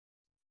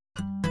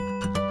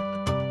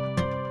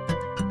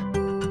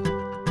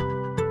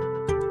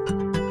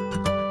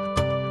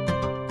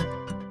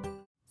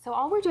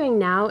all we're doing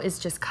now is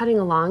just cutting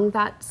along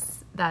that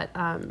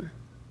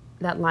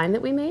line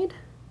that we made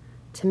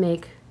to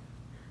make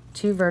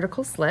 2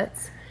 vertical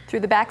slits. Through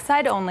the back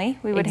side only.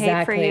 We would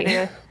hate for you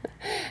to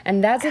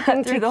and that's a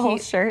thing through the whole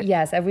shirt.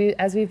 Yes,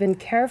 as we've been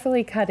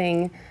carefully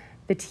cutting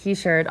the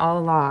t-shirt all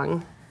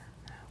along,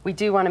 we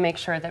do want to make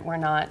sure that we're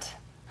not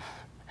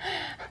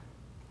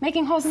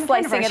making holes in the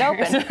front of our slicing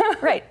it shirt. open.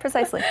 Right,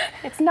 precisely.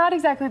 It's not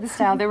exactly the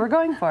style that we're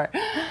going for.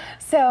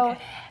 So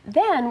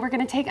then we're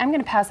going to I'm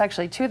going to pass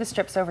actually 2 of the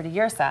strips over to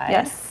your side.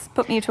 Yes,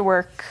 put me to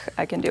work.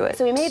 I can do it.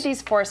 So we made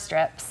these 4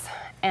 strips,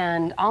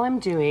 and all I'm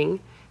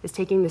doing is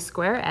taking the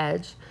square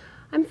edge,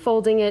 I'm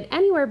folding it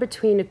anywhere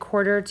between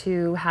 1/4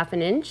 to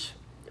 1/2 inch,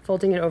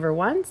 folding it over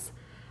once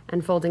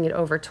and folding it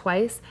over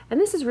twice. And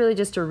this is really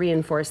just to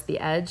reinforce the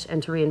edge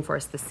and to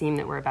reinforce the seam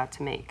that we're about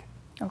to make.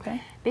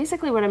 Okay.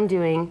 Basically what I'm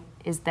doing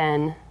is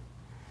then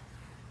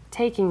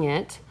taking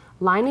it,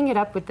 lining it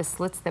up with the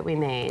slits that we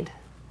made,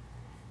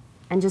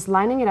 and just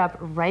lining it up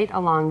right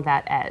along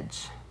that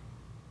edge.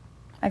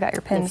 I got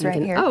your pins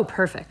right here. Oh,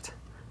 perfect.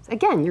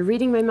 Again, you're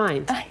reading my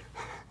mind.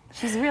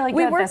 She's really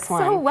good at this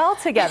one. We work so well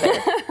together.